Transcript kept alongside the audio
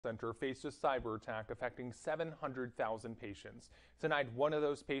Center faced a cyber attack affecting 700,000 patients. Tonight, one of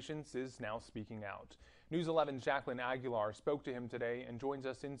those patients is now speaking out. News 11's Jacqueline Aguilar spoke to him today and joins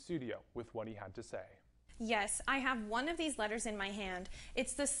us in studio with what he had to say. Yes, I have one of these letters in my hand.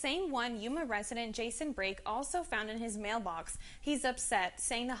 It's the same one Yuma resident Jason Brake also found in his mailbox. He's upset,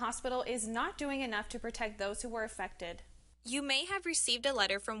 saying the hospital is not doing enough to protect those who were affected. You may have received a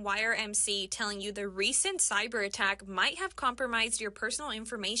letter from YRMC telling you the recent cyber attack might have compromised your personal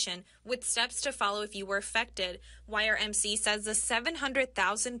information, with steps to follow if you were affected. YRMC says the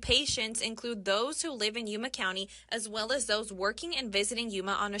 700,000 patients include those who live in Yuma County, as well as those working and visiting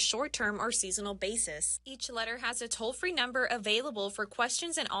Yuma on a short-term or seasonal basis. Each letter has a toll-free number available for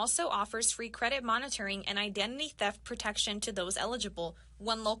questions and also offers free credit monitoring and identity theft protection to those eligible.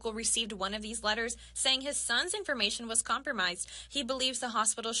 One local received one of these letters saying his son's information was compromised. He believes the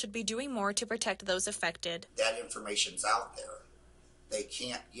hospital should be doing more to protect those affected. That information's out there. They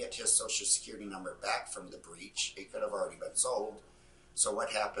can't get his social security number back from the breach. It could have already been sold. So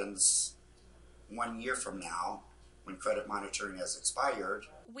what happens 1 year from now when credit monitoring has expired?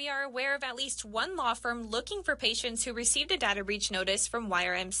 We are aware of at least one law firm looking for patients who received a data breach notice from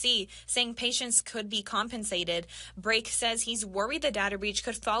YRMC, saying patients could be compensated. Brake says he's worried the data breach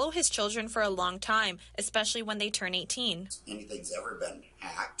could follow his children for a long time, especially when they turn 18. Anything's ever been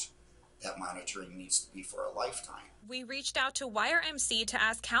hacked, that monitoring needs to be for a lifetime. We reached out to YRMC to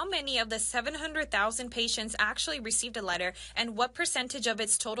ask how many of the 700,000 patients actually received a letter and what percentage of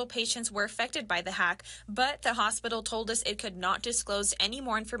its total patients were affected by the hack, but the hospital told us it could not disclose any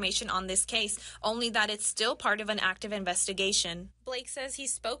more information on this case, only that it's still part of an active investigation. Blake says he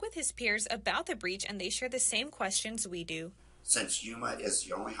spoke with his peers about the breach and they share the same questions we do. Since Yuma is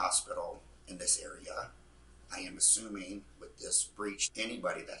the only hospital in this area, I am assuming with this breach,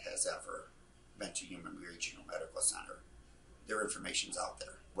 anybody that has ever been to Yuma Regional Medical Center, their information's out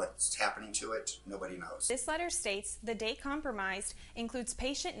there. What's happening to it, nobody knows. This letter states the date compromised includes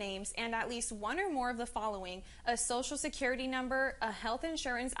patient names and at least one or more of the following: a social security number, a health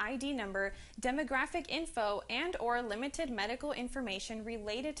insurance ID number, demographic info, and or limited medical information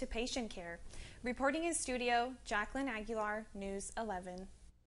related to patient care. Reporting in studio, Jacqueline Aguilar, News 11.